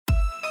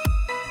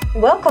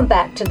Welcome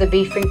back to the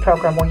Be Free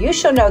program, where you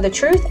shall know the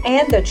truth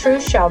and the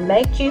truth shall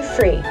make you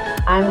free.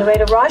 I'm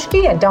Loretta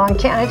Roschke, and Dawn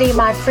Kennedy,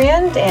 my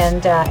friend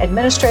and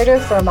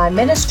administrator for my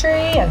ministry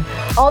and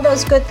all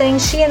those good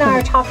things. She and I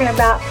are talking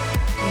about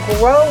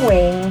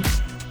growing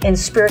in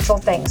spiritual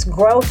things,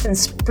 growth in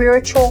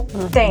spiritual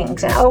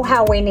things, and oh,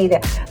 how we need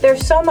it.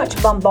 There's so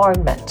much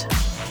bombardment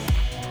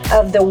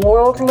of the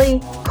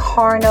worldly,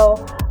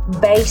 carnal,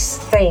 base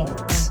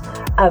things,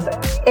 of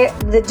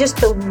just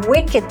the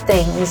wicked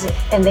things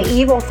and the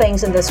evil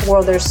things in this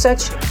world. There's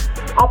such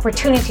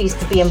opportunities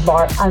to be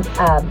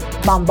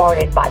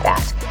bombarded by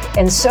that.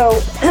 And so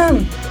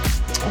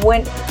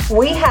when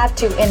we have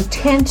to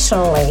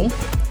intentionally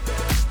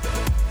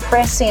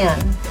press in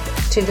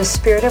to the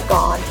Spirit of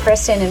God,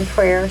 press in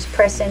prayers,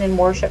 press in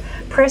worship,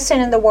 press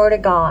in the Word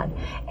of God,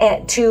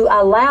 and to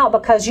allow,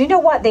 because you know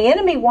what? The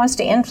enemy wants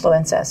to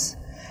influence us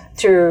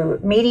through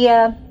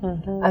media,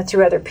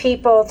 through other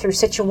people, through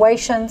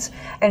situations.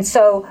 And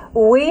so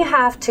we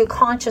have to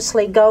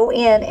consciously go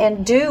in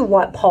and do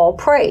what Paul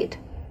prayed,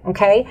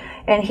 okay?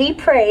 And he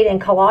prayed in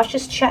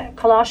Colossians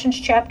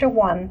chapter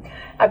 1,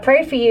 I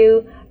pray for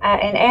you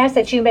and ask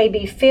that you may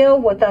be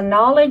filled with the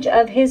knowledge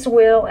of His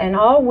will and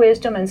all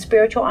wisdom and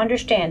spiritual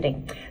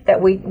understanding.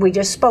 That we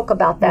just spoke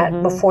about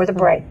that before the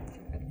break.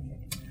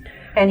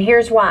 And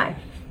here's why.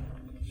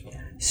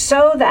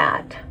 So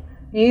that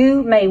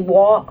you may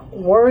walk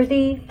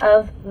worthy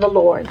of the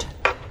Lord.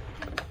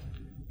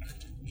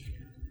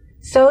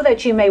 So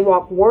that you may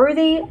walk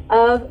worthy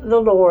of the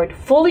Lord,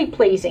 fully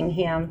pleasing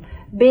Him,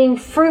 being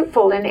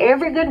fruitful in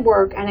every good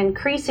work and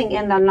increasing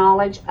in the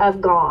knowledge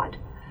of God.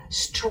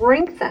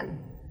 Strengthen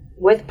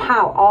with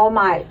power, all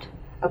might,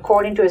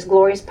 according to His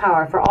glorious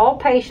power, for all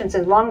patience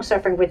and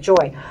long-suffering with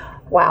joy.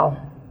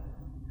 Wow.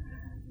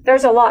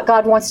 There's a lot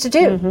God wants to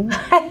do.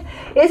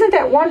 Isn't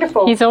that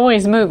wonderful? He's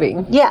always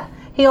moving. Yeah.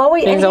 He's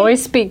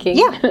always speaking.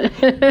 Yeah.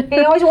 He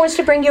always wants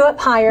to bring you up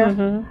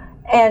higher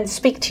and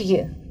speak to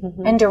you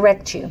and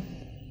direct you.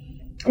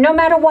 No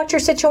matter what your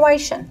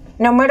situation,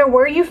 no matter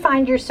where you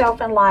find yourself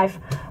in life,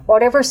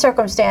 whatever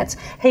circumstance,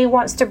 He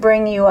wants to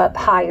bring you up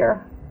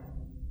higher.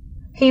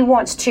 He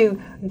wants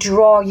to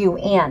draw you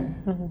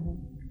in.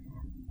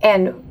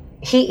 And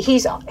He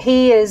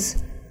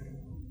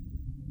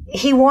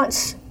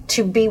wants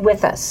to be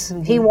with us.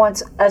 He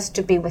wants us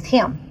to be with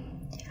Him.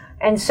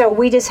 And so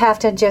we just have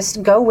to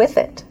just go with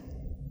it.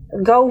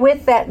 Go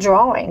with that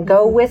drawing.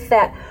 Go with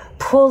that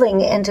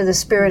pulling into the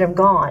Spirit of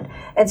God.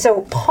 And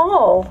so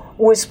Paul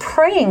was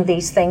praying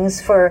these things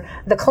for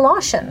the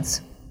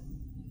Colossians.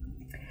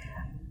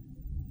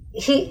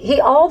 He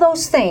all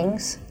those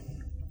things,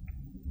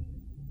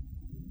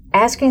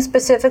 asking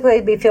specifically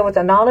to be filled with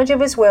the knowledge of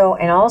His will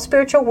and all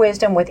spiritual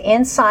wisdom, with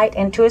insight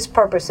into His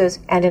purposes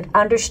and an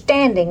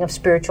understanding of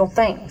spiritual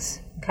things.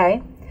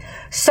 Okay?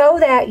 So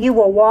that you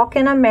will walk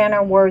in a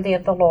manner worthy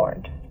of the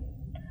Lord.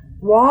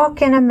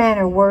 Walk in a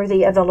manner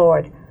worthy of the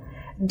Lord,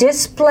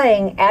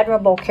 displaying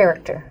admirable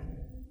character.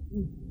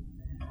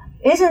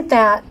 Isn't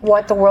that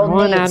what the world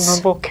needs?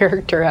 Admirable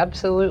character,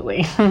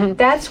 absolutely.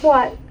 That's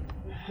what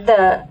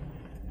the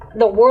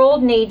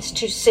world needs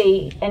to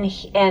see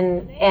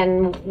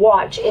and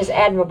watch, is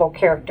admirable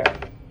character.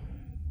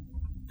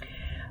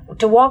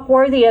 To walk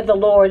worthy of the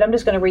Lord, I'm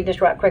just going to read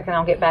this right quick and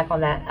I'll get back on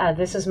that.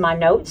 This is my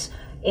notes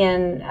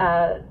in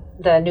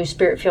the New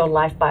Spirit-Filled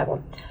Life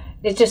Bible.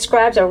 It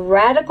describes a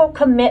radical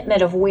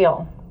commitment of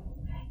will.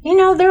 You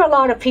know, there are a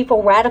lot of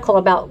people radical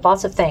about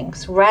lots of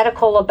things.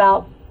 Radical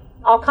about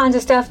all kinds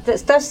of stuff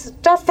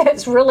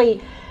that's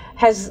really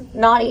has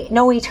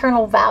no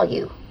eternal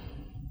value.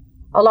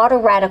 A lot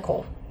of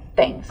radical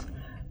things.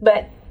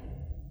 But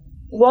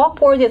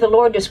walk worthy of the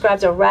Lord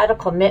describes a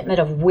radical commitment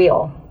of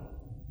will.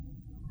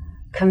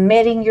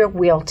 Committing your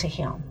will to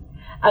Him.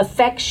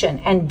 Affection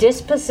and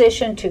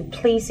disposition to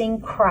pleasing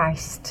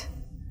Christ.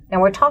 Now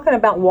we're talking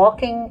about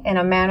walking in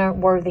a manner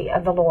worthy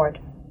of the Lord.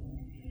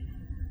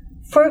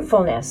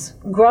 Fruitfulness,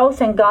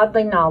 growth in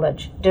godly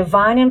knowledge,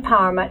 divine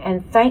empowerment,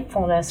 and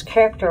thankfulness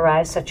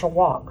characterize such a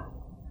walk.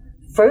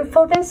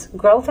 Fruitfulness,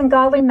 growth in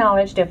godly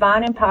knowledge,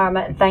 divine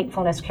empowerment, and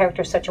thankfulness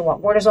characterize such a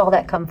walk. Where does all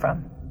that come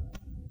from?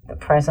 The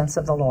presence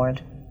of the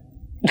Lord.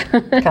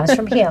 It comes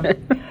from Him.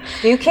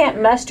 You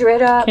can't muster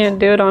it up. Can't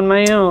do it on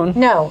my own.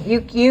 No,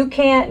 you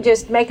can't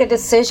just make a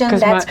decision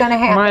that's going to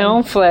happen. My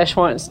own flesh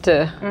wants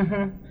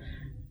to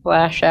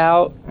lash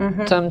out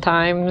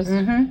sometimes.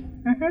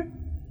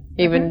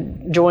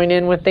 Even join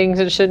in with things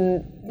that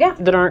shouldn't,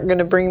 that aren't going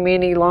to bring me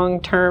any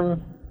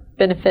long-term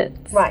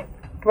benefits. Right.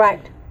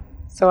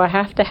 So I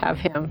have to have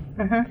Him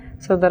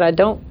so that I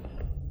don't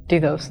do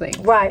those things.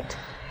 Right.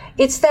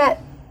 It's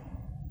that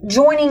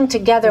joining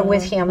together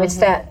with Him. It's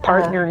that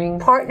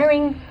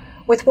partnering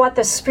with what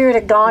the Spirit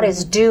of God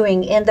is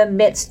doing in the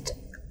midst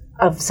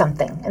of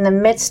something, in the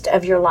midst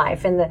of your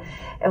life, and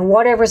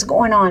whatever's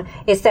going on.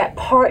 It's that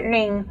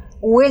partnering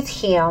with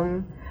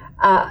Him,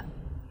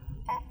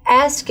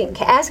 asking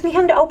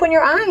Him to open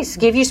your eyes,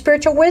 give you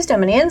spiritual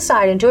wisdom and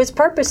insight into His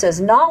purposes,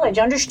 knowledge,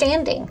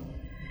 understanding,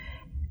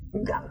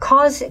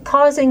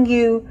 causing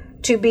you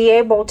to be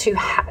able to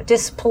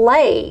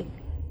display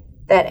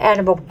that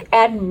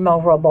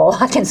admirable,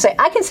 I can say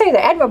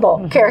the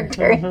admirable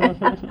character.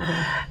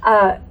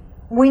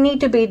 We need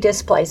to be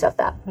displays of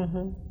that.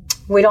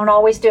 We don't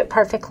always do it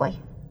perfectly,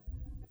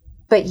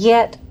 but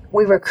yet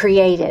we were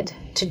created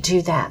to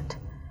do that.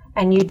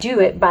 And you do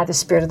it by the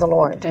Spirit of the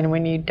Lord. And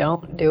when you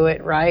don't do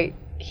it right,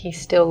 He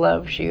still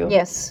loves you.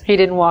 Yes. He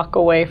didn't walk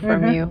away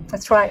from you.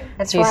 That's right.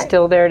 He's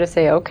still there to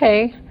say,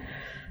 okay,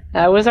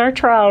 that was our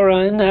trial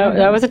run.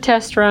 That was a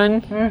test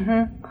run.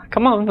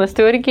 Come on, let's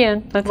do it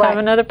again. Let's have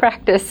another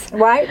practice.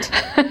 Right.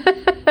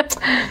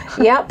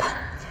 Yep.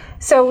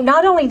 So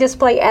not only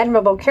display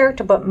admirable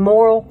character, but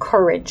moral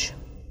courage.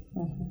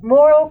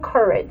 Moral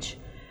courage.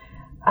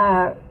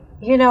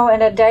 You know,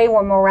 in a day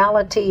where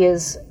morality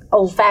is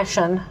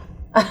old-fashioned,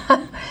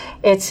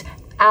 it's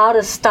out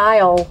of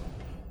style.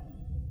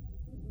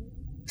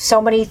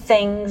 So many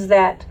things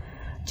that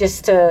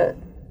just a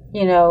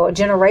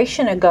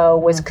generation ago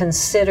was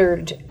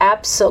considered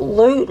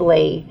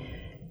absolutely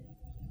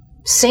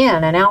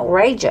sin and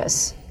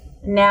outrageous,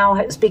 now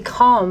has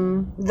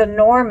become the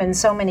norm in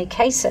so many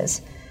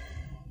cases.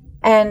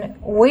 And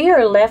we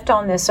are left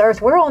on this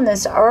earth. We're on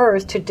this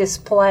earth to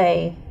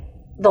display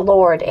the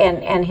Lord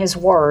and His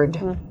Word,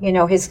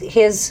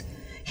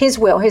 His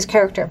will, His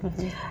character.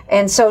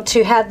 And so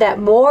to have that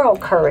moral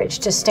courage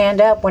to stand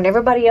up when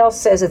everybody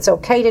else says it's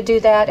okay to do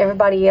that,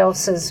 everybody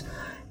else is,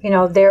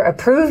 they're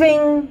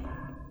approving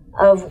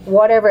of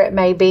whatever it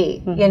may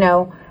be,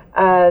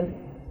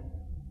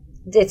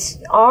 it's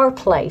our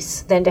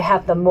place then to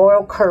have the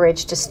moral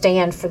courage to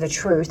stand for the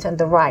truth and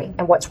the right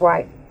and what's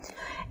right.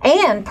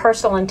 And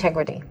personal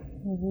integrity.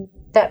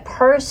 That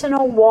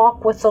personal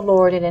walk with the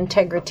Lord in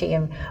integrity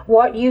and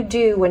what you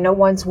do when no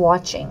one's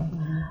watching.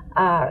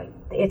 And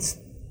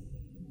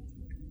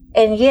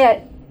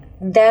yet,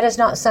 that is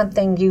not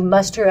something you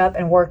muster up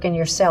and work in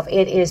yourself.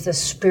 It is the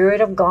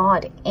Spirit of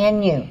God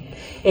in you.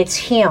 It's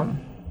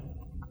Him.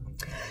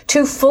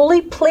 To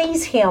fully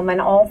please Him in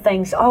all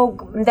things.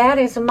 Oh, that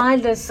is my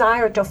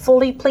desire, to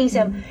fully please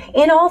Him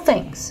in all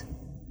things.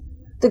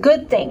 The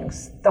good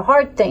things, the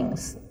hard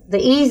things, the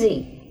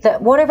easy,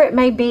 whatever it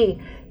may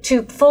be,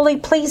 to fully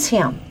please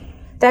Him.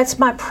 That's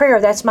my prayer.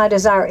 That's my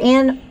desire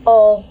in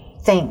all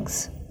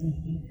things.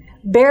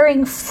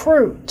 Bearing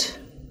fruit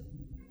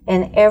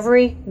in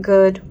every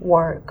good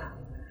work.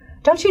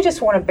 Don't you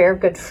just want to bear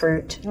good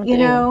fruit?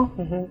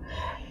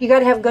 You got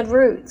to have good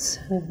roots.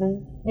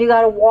 You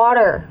got to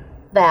water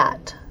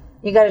that.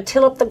 You got to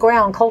till up the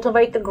ground,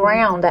 cultivate the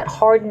ground, that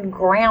hardened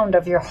ground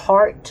of your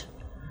heart.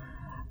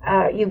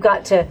 You've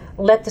got to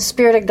let the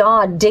Spirit of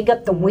God dig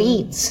up the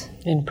weeds.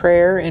 In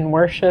prayer, in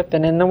worship,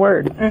 and in the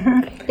Word.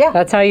 Yeah.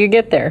 That's how you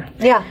get there.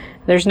 Yeah.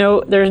 There's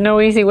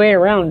no easy way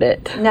around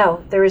it.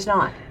 No, there is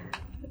not.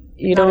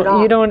 You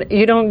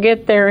don't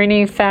get there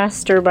any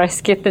faster by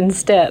skipping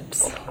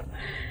steps.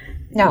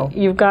 No.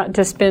 You've got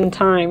to spend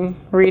time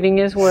reading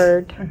His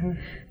Word,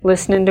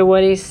 listening to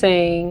what He's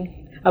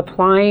saying,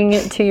 applying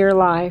it to your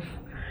life,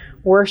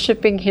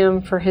 worshiping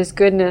Him for His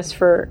goodness,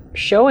 for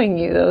showing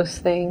you those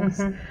things,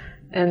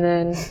 and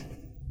then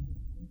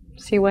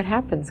see what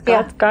happens.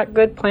 God's got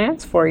good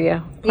plans for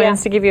you.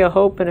 Plans to give you a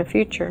hope and a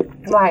future.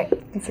 Right.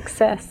 And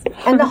success.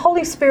 And the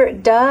Holy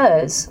Spirit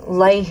does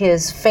lay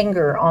His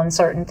finger on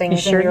certain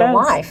things in your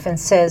life and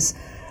says,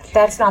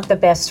 that's not the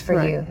best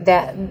for you.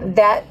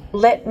 That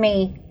let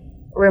me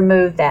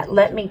remove that.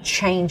 Let me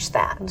change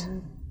that.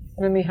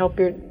 Let me help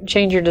you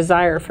change your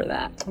desire for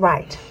that.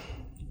 Right.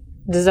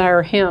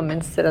 Desire Him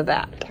instead of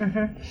that.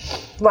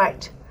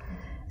 Right.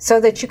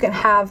 So that you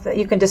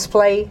can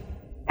display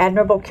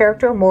admirable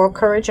character, moral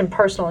courage, and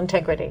personal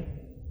integrity.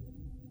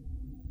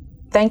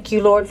 Thank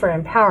you, Lord, for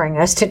empowering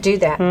us to do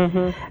that.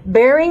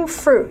 Bearing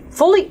fruit,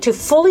 to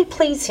fully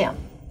please Him.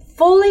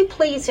 Fully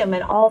please Him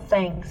in all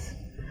things.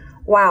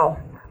 Wow.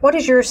 What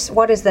does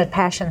the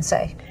Passion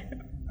say?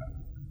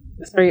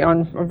 Sorry,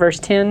 on verse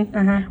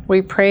 10.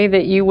 We pray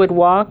that you would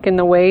walk in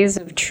the ways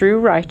of true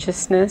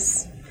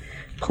righteousness,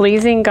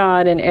 pleasing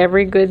God in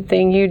every good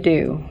thing you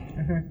do.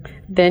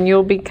 Then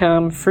you'll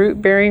become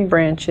fruit-bearing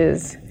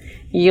branches,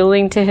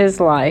 yielding to His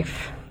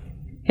life,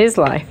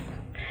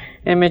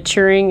 and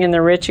maturing in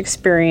the rich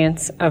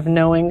experience of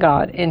knowing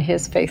God in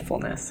His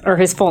faithfulness, or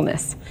His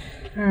fullness.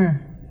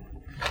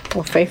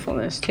 Well,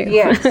 faithfulness too.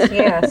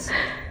 Yes.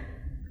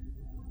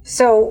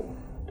 So,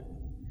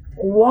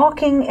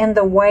 walking in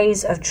the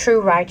ways of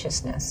true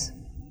righteousness,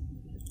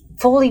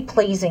 fully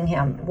pleasing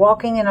Him,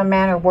 walking in a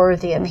manner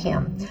worthy of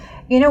Him.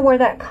 You know where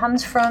that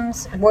comes from?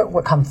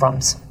 Where comes from?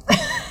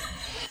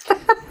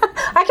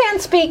 I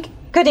can't speak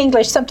good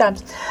English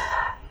sometimes.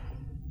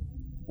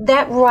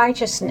 That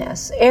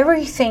righteousness,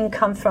 everything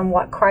comes from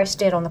what Christ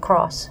did on the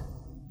cross.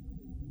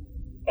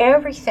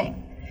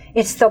 Everything.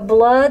 It's the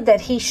blood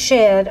that He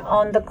shed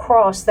on the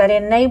cross that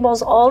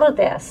enables all of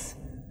this.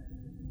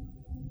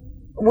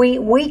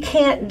 We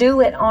can't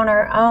do it on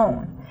our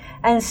own.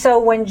 And so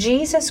when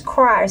Jesus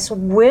Christ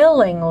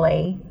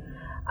willingly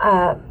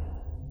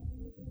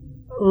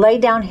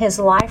laid down His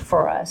life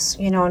for us,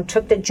 and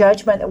took the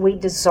judgment that we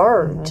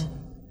deserved,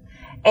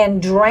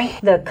 and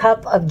drank the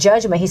cup of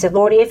judgment, He said,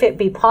 Lord, if it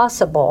be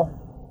possible,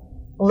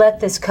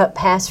 let this cup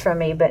pass from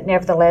me, but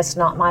nevertheless,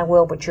 not my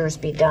will, but yours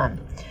be done.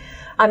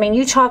 I mean,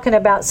 you talking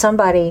about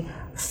somebody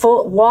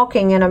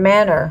walking in a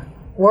manner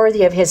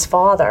worthy of his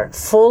Father,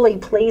 fully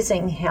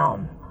pleasing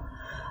him.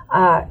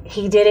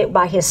 He did it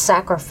by his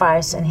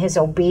sacrifice and his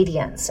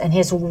obedience and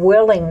his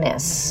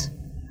willingness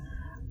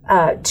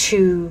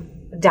to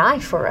die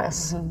for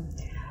us.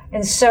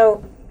 And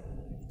so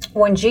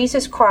when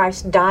Jesus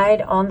Christ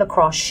died on the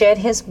cross, shed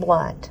his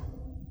blood,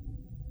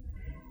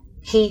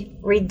 he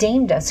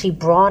redeemed us. He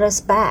brought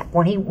us back.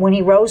 When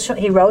he rose from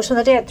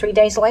the dead 3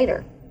 days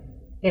later.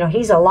 You know,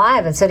 he's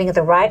alive and sitting at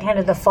the right hand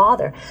of the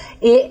Father.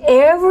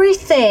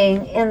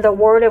 Everything in the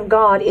Word of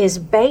God is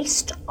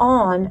based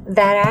on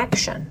that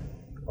action,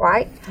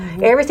 right?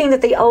 Everything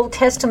that the Old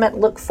Testament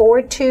looked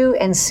forward to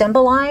and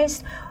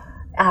symbolized,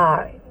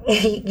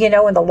 you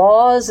know, in the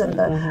laws and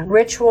the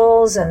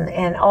rituals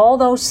and all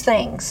those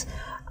things,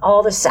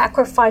 all the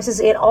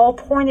sacrifices, it all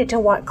pointed to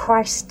what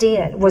Christ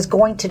was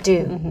going to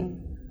do.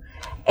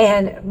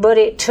 But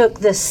it took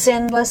the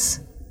sinless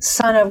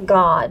Son of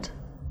God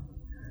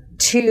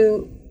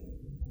to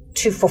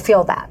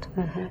fulfill that.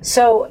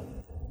 So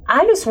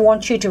I just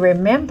want you to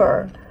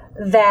remember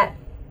that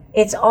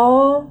it's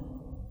all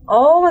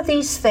of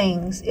these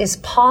things is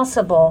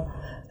possible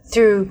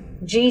through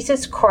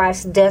Jesus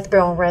Christ's death,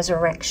 burial, and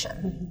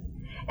resurrection.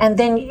 And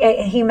then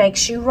he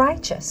makes you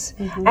righteous.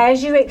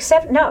 As you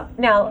accept,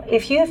 now,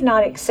 if you have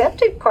not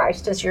accepted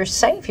Christ as your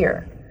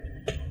Savior,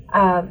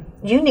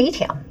 you need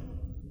him.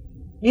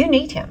 You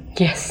need him.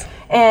 Yes.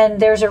 And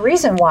there's a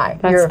reason why.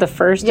 That's the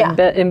first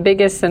and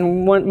biggest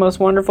and most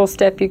wonderful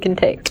step you can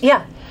take.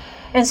 Yeah.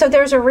 And so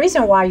there's a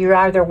reason why you're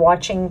either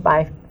watching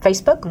by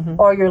Facebook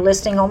or you're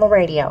listening on the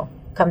radio,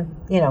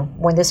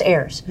 when this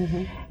airs.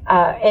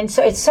 And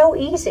so it's so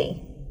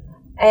easy.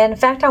 And in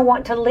fact, I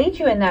want to lead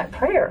you in that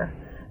prayer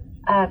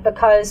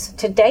because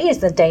today is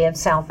the day of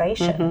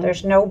salvation.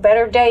 There's no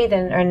better day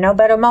or no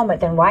better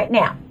moment than right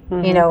now.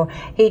 You know,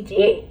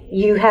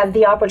 you have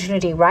the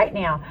opportunity right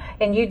now,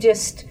 and you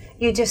just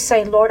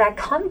say, Lord, I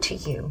come to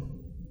you.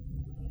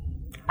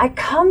 I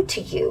come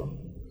to you,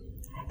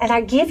 and I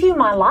give you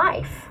my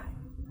life.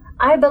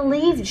 I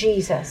believe,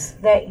 Jesus,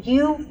 that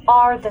you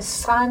are the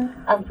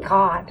Son of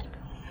God,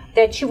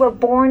 that you were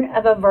born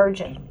of a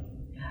virgin.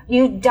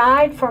 You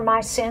died for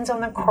my sins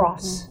on the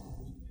cross,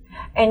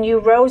 and you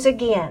rose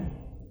again.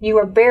 You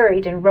were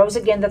buried and rose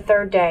again the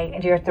third day,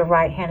 and you're at the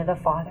right hand of the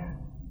Father.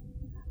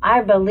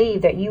 I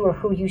believe that you are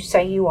who you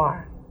say you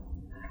are.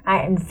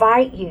 I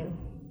invite you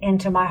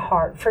into my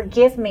heart.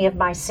 Forgive me of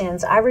my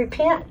sins. I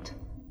repent.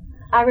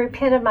 I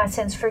repent of my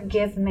sins.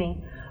 Forgive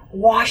me.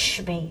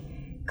 Wash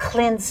me.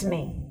 Cleanse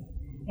me.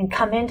 And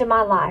come into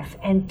my life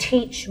and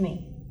teach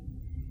me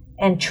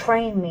and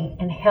train me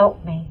and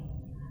help me.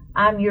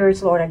 I'm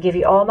yours, Lord. I give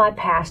you all my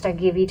past. I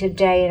give you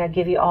today, and I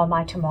give you all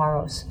my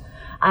tomorrows.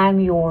 I'm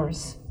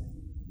yours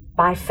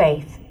by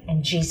faith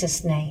in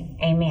Jesus' name.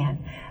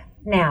 Amen.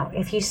 Now,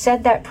 if you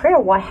said that prayer,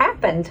 what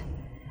happened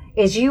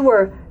is you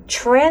were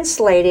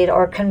translated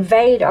or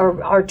conveyed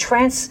or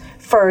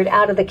transferred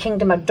out of the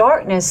kingdom of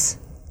darkness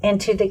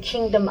into the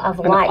kingdom of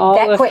light. All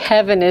of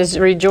heaven is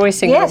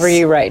rejoicing over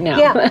you right now.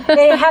 Yeah,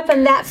 it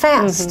happened that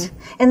fast.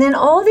 And then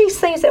all these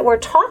things that we're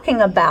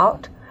talking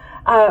about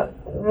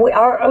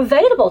are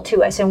available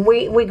to us, and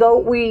we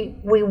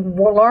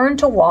learn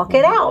to walk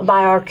it out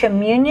by our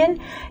communion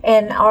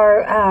and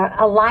our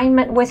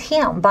alignment with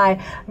Him, by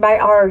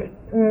our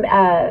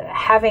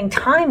having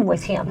time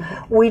with Him.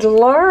 We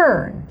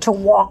learn to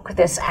walk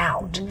this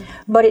out,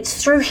 but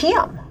it's through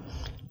Him.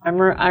 I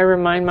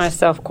remind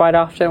myself quite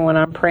often when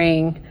I'm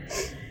praying,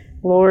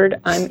 Lord,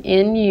 I'm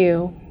in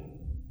you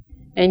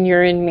and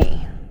you're in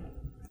me.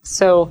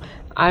 So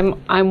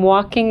I'm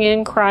walking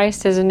in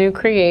Christ as a new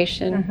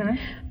creation,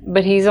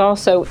 but He's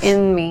also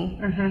in me.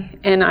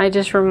 And I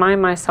just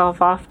remind myself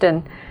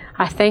often,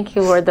 I thank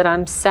you, Lord, that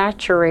I'm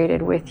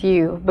saturated with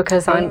you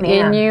because I'm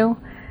in you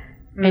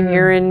and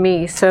you're in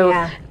me. So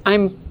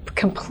I'm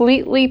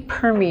completely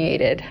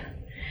permeated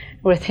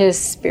with His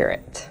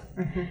Spirit.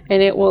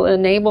 And it will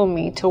enable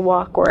me to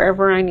walk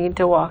wherever I need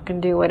to walk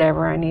and do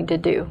whatever I need to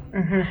do.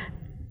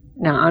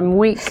 Now, I'm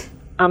weak.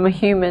 I'm a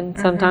human.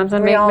 Sometimes I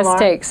make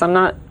mistakes. I'm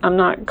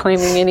not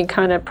claiming any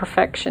kind of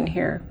perfection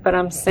here, but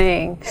I'm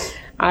saying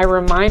I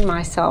remind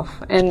myself,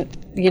 and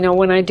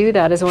when I do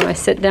that is when I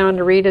sit down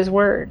to read His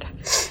Word.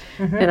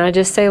 And I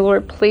just say,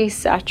 Lord, please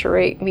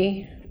saturate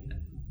me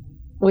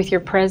with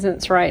your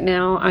presence right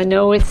now. I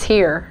know it's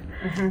here.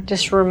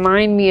 Just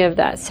remind me of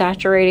that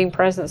saturating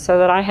presence so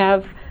that I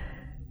have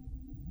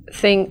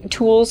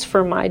tools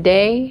for my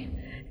day,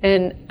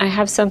 and I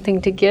have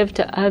something to give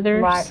to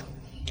others,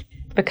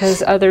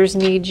 because others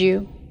need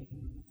you.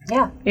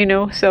 So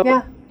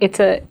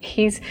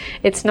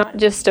he's not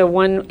just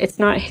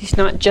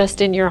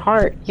in your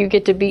heart. You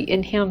get to be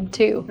in Him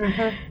too.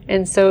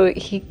 And so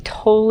He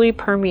totally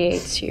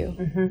permeates you,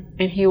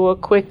 and He will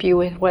equip you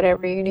with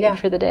whatever you need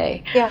for the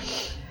day.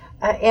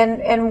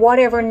 And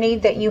whatever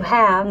need that you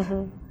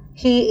have,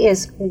 He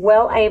is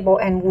well able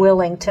and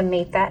willing to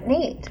meet that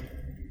need.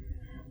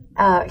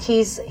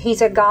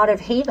 He's a God of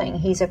healing.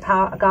 He's a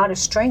God of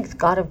strength,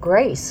 God of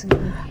grace.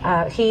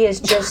 He is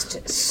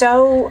just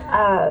so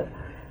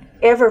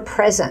ever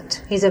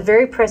present. He's a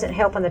very present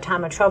help in the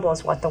time of trouble,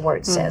 is what the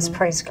Word says.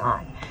 Praise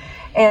God.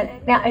 And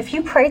now, if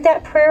you prayed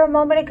that prayer a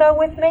moment ago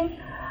with me,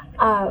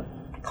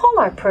 call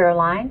our prayer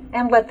line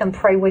and let them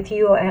pray with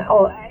you,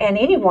 and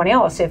anyone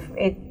else.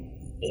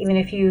 Even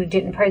if you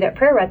didn't pray that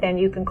prayer right then,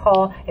 you can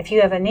call if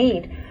you have a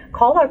need.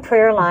 Call our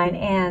prayer line,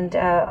 and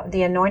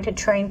the anointed,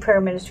 trained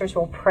prayer ministers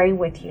will pray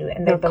with you,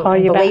 and they'll call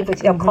you back.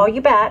 They'll call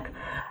you back.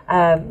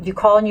 You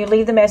call and you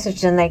leave the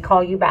message, and they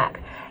call you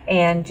back,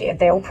 and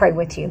they'll pray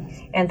with you.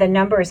 And the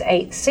number is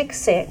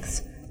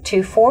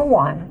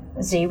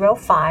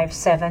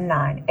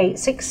 866-241-0579.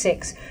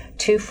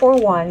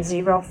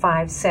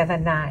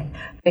 866-241-0579.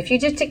 If you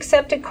just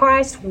accepted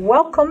Christ,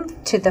 welcome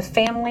to the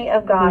family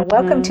of God.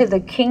 Welcome to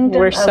the kingdom of God.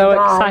 We're so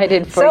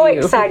excited for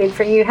you. So excited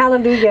for you.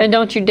 Hallelujah. And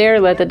don't you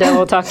dare let the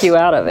devil talk you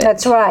out of it.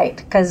 That's right,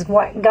 because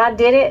God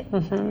did it,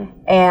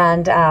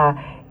 and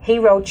He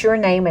wrote your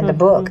name in the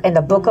book,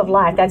 of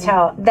life. That's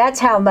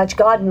how much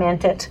God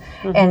meant it,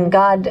 and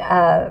God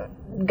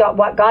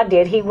what God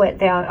did. He went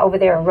down over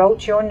there and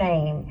wrote your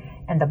name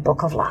in the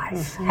book of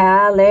life.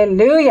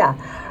 Hallelujah.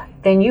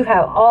 Then you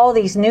have all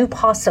these new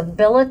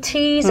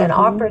possibilities and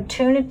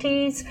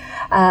opportunities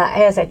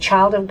as a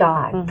child of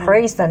God.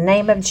 Praise the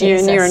name of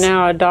Jesus. You are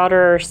now a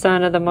daughter or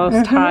son of the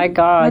Most High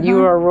God.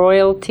 You are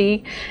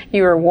royalty.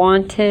 You are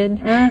wanted.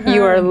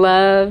 You are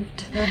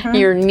loved.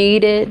 You're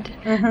needed.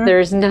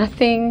 There's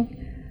nothing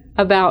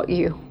about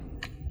you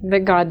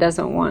that God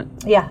doesn't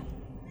want. Yeah.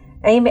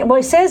 Amen. Well,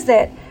 it says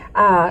that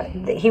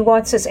He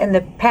wants us, in the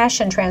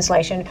Passion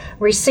Translation,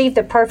 receive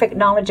the perfect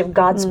knowledge of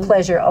God's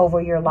pleasure over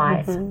your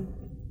life.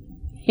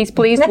 He's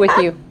pleased with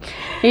you,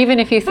 even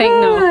if you think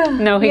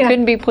He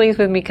couldn't be pleased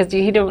with me because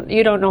you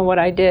don't know what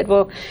I did.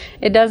 Well,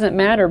 it doesn't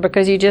matter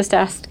because you just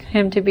asked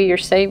Him to be your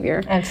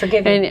Savior and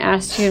forgive you, and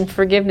asked you in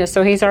forgiveness.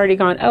 So He's already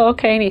gone. Oh,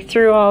 okay, and He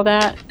threw all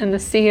that in the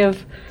sea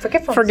of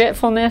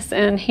forgetfulness,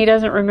 and He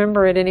doesn't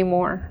remember it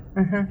anymore.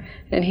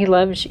 And He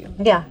loves you.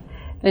 Yeah,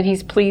 and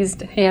He's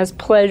pleased. He has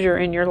pleasure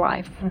in your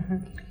life.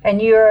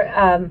 And you're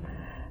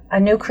a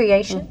new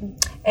creation,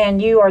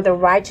 and you are the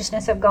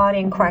righteousness of God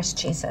in Christ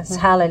Jesus.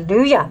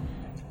 Hallelujah.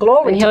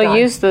 Glory and to God. He'll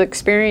use the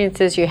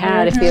experiences you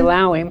had if you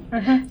allow Him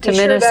to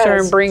minister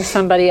and bring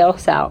somebody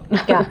else out.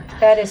 Yeah,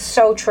 that is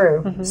so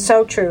true.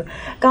 So true.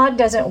 God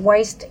doesn't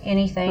waste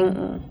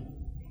anything.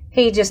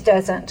 He just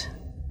doesn't.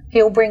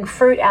 He'll bring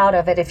fruit out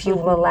of it if you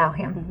will allow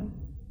Him.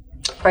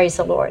 Praise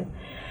the Lord.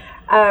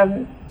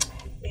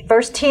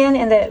 Verse 10,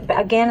 in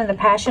the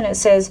Passion, it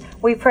says,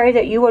 we pray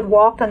that you would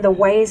walk in the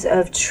ways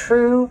of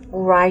true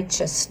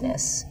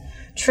righteousness.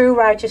 True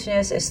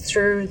righteousness is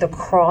through the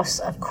cross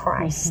of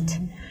Christ.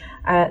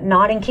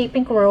 Not in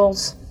keeping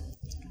rules,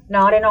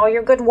 not in all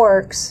your good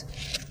works.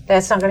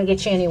 That's not going to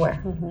get you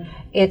anywhere.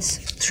 It's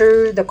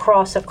through the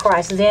cross of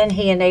Christ. Then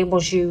He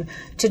enables you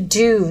to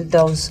do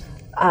those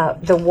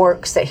the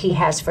works that He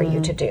has for you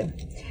to do.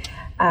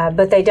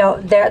 But they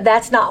don't.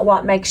 That's not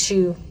what makes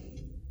you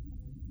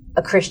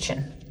a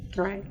Christian.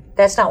 Right.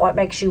 That's not what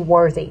makes you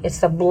worthy. It's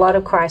the blood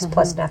of Christ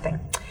plus nothing.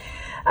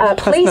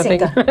 Pleasing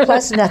God,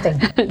 plus nothing.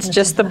 It's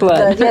just the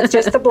blood. It's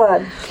just the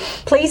blood.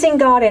 Pleasing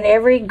God in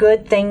every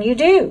good thing you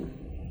do.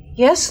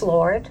 Yes,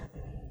 Lord.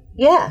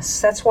 Yes,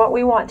 that's what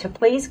we want, to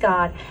please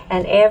God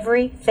in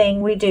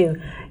everything we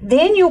do.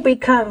 Then you'll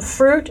become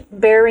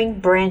fruit-bearing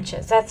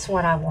branches. That's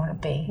what I want to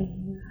be.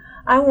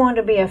 I want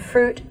to be a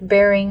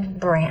fruit-bearing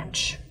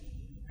branch.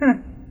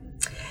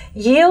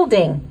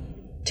 Yielding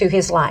to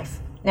His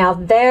life. Now,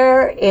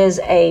 there is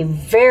a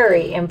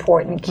very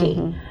important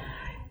key.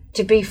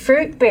 To be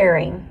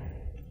fruit-bearing,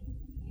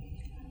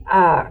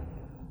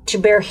 to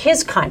bear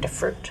His kind of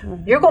fruit.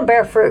 You're going to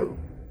bear fruit,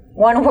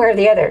 one way or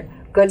the other.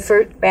 Good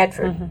fruit, bad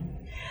fruit.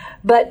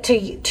 But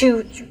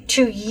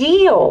to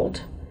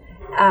yield,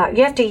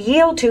 you have to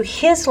yield to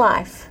His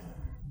life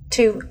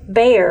to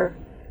bear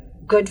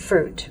good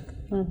fruit.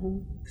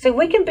 See,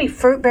 we can be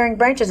fruit-bearing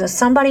branches, and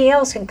somebody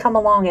else can come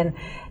along and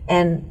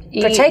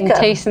partake of.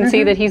 Taste and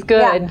see that He's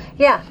good.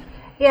 Yeah.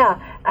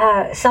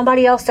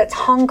 Somebody else that's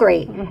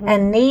hungry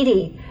and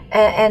needy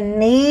and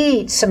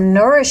need some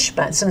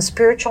nourishment, some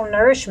spiritual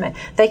nourishment.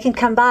 They can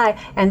come by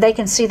and they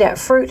can see that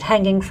fruit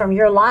hanging from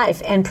your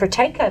life and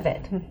partake of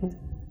it.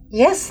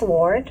 Yes,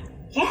 Lord.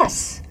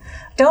 Yes.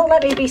 Don't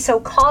let me be so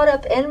caught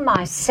up in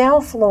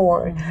myself,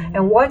 Lord,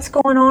 and what's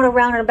going on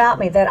around and about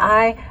me that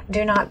I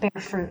do not bear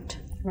fruit.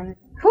 Right.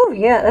 Whew,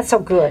 yeah, that's so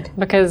good.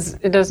 Because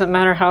it doesn't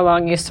matter how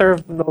long you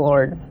serve the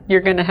Lord.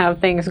 You're going to have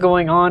things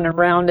going on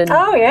around and,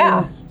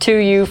 and to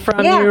you,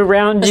 from you,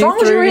 around you. As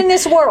long as you're in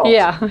this world.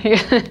 Yeah.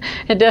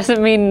 It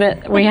doesn't mean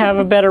that we have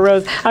a bed of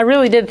roses. I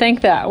really did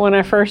think that when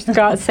I first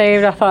got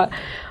saved. I thought,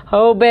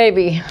 oh,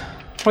 baby,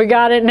 we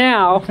got it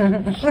now.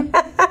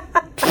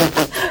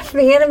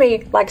 The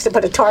enemy likes to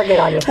put a target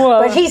on you,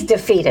 but he's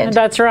defeated.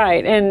 That's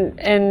right.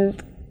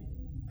 And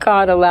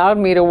God allowed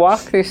me to walk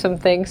through some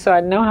things so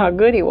I'd know how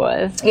good He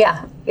was.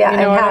 Yeah, yeah, You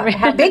know and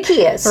how big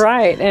He is.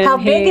 Right. And how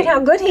big and how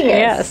good He is.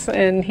 Yes,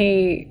 and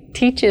He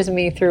teaches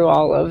me through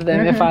all of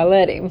them if I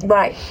let Him.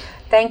 Right.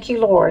 Thank you,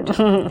 Lord.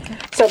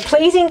 So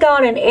pleasing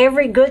God in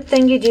every good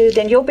thing you do,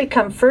 then you'll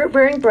become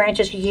fruit-bearing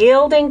branches,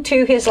 yielding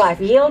to His life.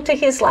 Yield to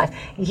His life.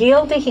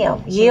 Yield to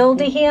Him. Yield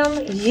to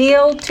Him.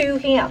 Yield to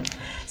Him.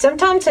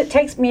 Sometimes it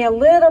takes me a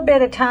little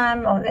bit of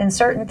time in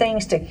certain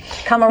things to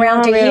come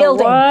around to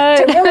yielding.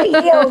 What? To really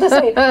yield. To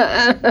say,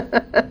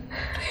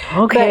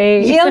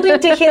 Okay. but yielding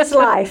to His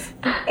life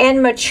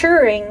and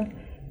maturing,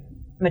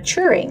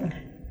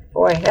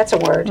 boy, that's a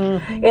word,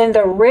 in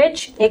the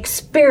rich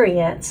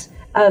experience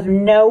of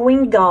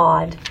knowing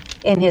God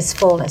in His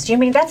fullness. You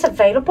mean that's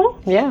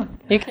available? Yeah.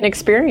 You can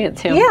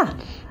experience Him. Yeah.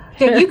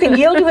 You can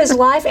yield to His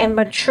life and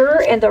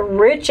mature in the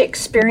rich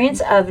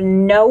experience of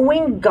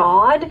knowing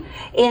God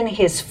in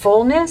His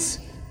fullness.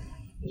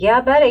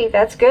 Yeah, buddy,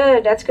 that's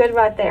good. That's good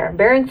right there.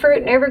 Bearing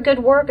fruit in every good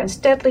work and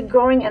steadily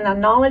growing in the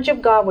knowledge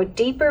of God with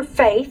deeper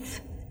faith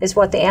is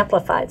what the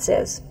Amplified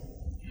says.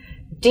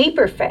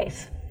 Deeper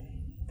faith.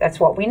 That's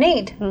what we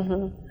need.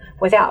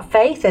 Without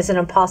faith, it's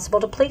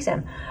impossible to please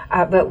Him.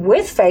 But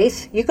with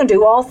faith, you can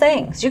do all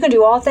things. You can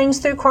do all things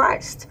through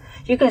Christ.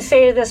 You can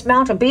say to this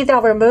mountain, be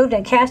thou removed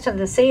and cast into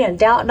the sea, and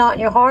doubt not in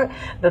your heart,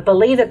 but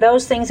believe that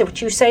those things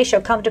which you say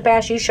shall come to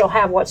pass. You shall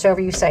have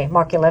whatsoever you say.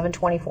 Mark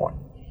 11:24.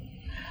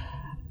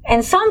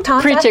 And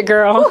sometimes Preach it,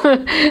 girl.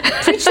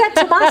 preach that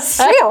to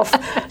myself.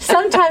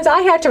 Sometimes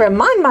I have to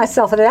remind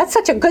myself of that. That's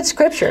such a good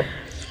scripture.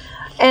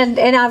 And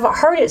I've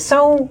heard it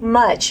so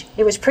much.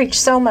 It was preached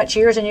so much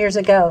years and years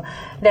ago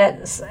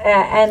that,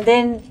 and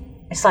then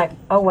it's like,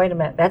 oh, wait a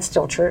minute, that's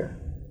still true.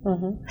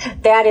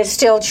 That is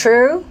still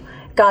true.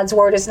 God's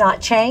word is not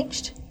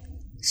changed.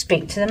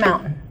 Speak to the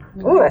mountain.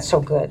 Ooh, that's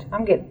so good.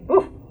 I'm getting,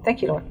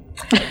 thank you, Lord.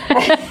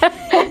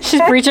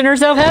 She's preaching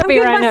herself happy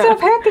right now. I'm getting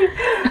myself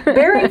happy.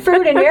 Bearing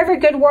fruit in every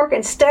good work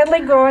and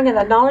steadily growing in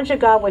the knowledge of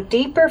God with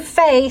deeper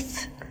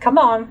faith. Come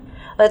on.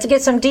 Let's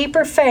get some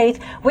deeper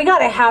faith. We got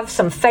to have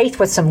some faith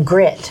with some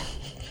grit.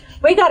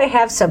 We got to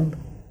have some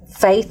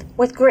faith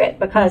with grit,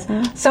 because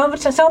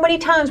so many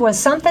times when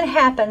something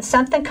happens,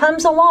 something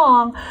comes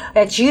along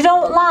that you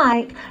don't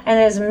like and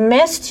has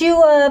messed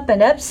you up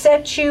and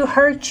upset you,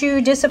 hurt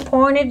you,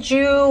 disappointed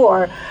you,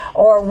 or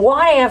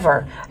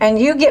whatever, and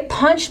you get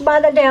punched by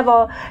the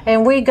devil,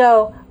 and we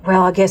go,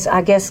 well, I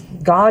guess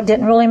God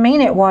didn't really mean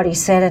it, what He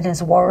said in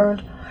His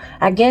word.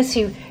 I guess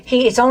he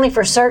it's only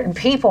for certain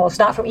people. It's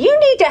not for you.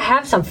 Need to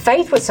have some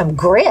faith with some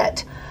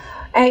grit.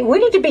 And we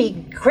need to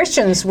be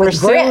Christians with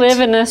grit. We still live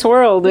in this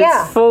world.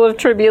 It's full of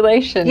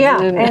tribulation.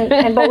 Yeah,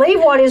 and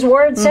believe what His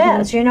word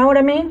says. You know what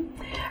I mean?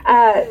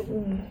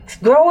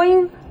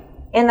 Growing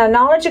in the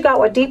knowledge of God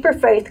with deeper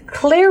faith,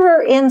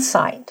 clearer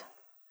insight.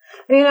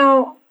 You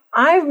know,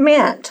 I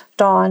meant,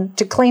 Dawn,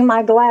 to clean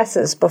my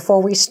glasses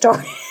before we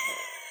started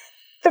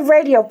the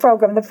radio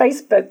program, the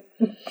Facebook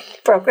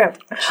program.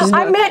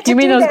 I meant to You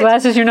mean do those that.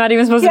 glasses you're not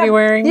even supposed to be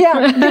wearing?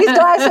 Yeah, these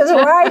glasses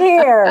right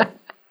here.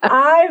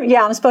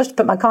 I'm supposed to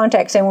put my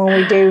contacts in when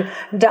we do.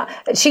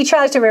 She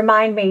tries to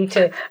remind me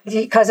to,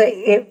 because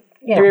it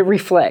It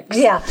reflects.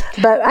 Yeah,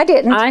 but I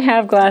didn't. I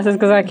have glasses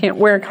because I can't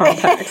wear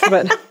contacts,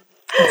 but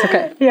it's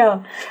okay.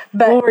 Yeah,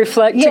 but We'll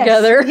reflect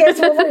together. Yes,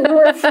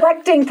 we're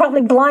reflecting,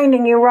 probably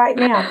blinding you right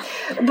now.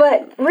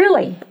 But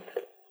really,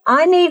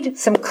 I need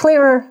some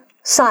clearer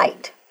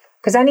sight,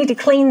 because I need to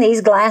clean these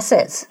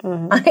glasses.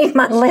 I need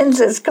my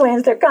lenses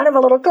cleansed. They're kind of a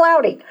little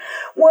cloudy.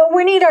 Well,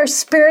 we need our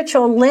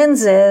spiritual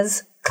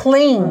lenses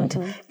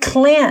cleaned,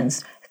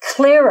 cleansed,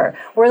 clearer,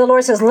 where the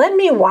Lord says, let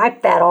me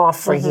wipe that off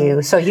for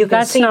you so you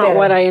can see better. That's not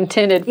what I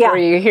intended for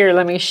you. Here,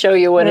 let me show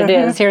you what it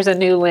is. Here's a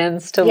new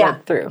lens to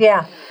look through.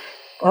 Yeah.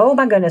 Oh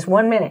my goodness,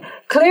 1 minute.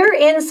 Clear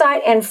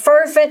insight and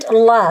fervent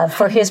love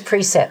for His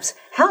precepts.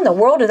 How in the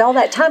world did all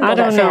that time go that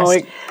fast? I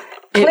don't know.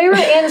 Clear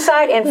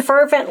insight and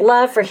fervent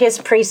love for His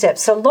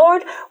precepts. So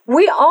Lord,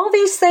 all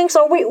these things,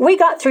 we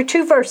got through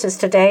 2 verses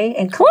today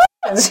in Colossians.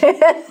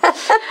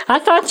 I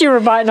thought you were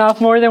biting off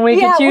more than we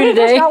could chew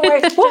today.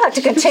 We'll have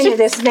to continue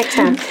this next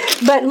time.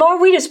 But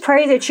Lord, we just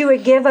pray that you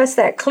would give us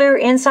that clear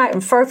insight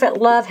and fervent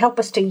love. Help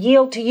us to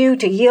yield to you,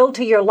 to yield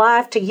to your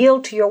life, to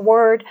yield to your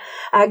word.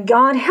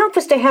 God, help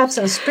us to have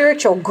some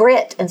spiritual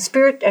grit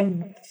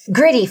and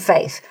gritty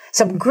faith.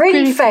 Some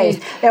gritty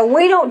faith that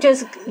we don't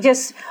just,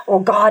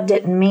 God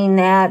didn't mean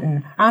that,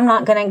 and I'm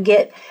not going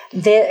to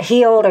get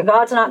healed, or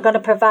God's not going to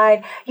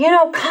provide.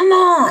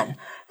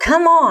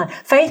 Come on.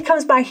 Faith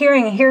comes by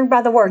hearing, and hearing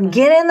by the word.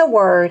 Get in the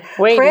word.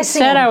 Wait, He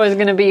said I was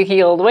going to be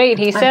healed. Wait,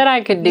 He said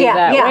I could do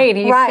that. Wait,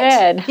 He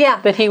said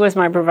that He was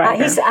my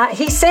provider.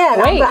 He said,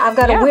 I've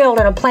got a will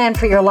and a plan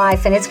for your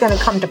life, and it's going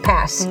to come to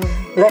pass.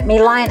 Let me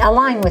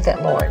align with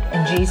it, Lord,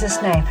 in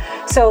Jesus' name.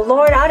 So,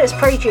 Lord, I just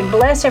pray that you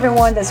bless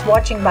everyone that's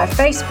watching by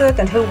Facebook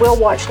and who will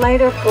watch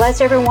later. Bless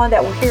everyone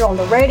that will hear on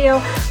the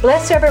radio.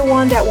 Bless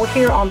everyone that will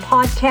hear on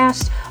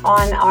podcasts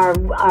on our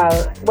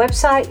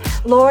website.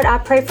 Lord, I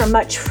pray for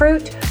much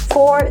fruit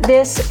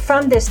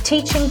from this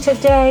teaching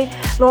today.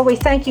 Lord, we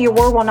thank you. Your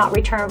word will not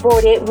return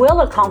void. It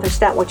will accomplish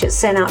that which it's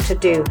sent out to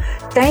do.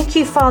 Thank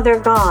you, Father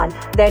God,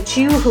 that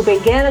you who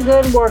began a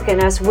good work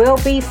in us will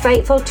be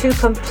faithful to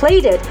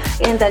complete it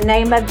in the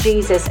name of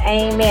Jesus.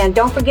 Amen.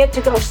 Don't forget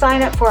to go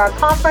sign up for our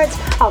conference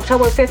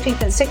October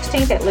 15th and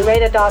 16th at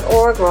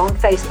loretta.org or on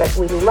Facebook.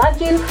 We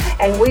love you,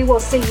 and we will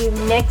see you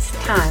next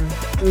time.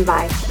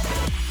 Bye.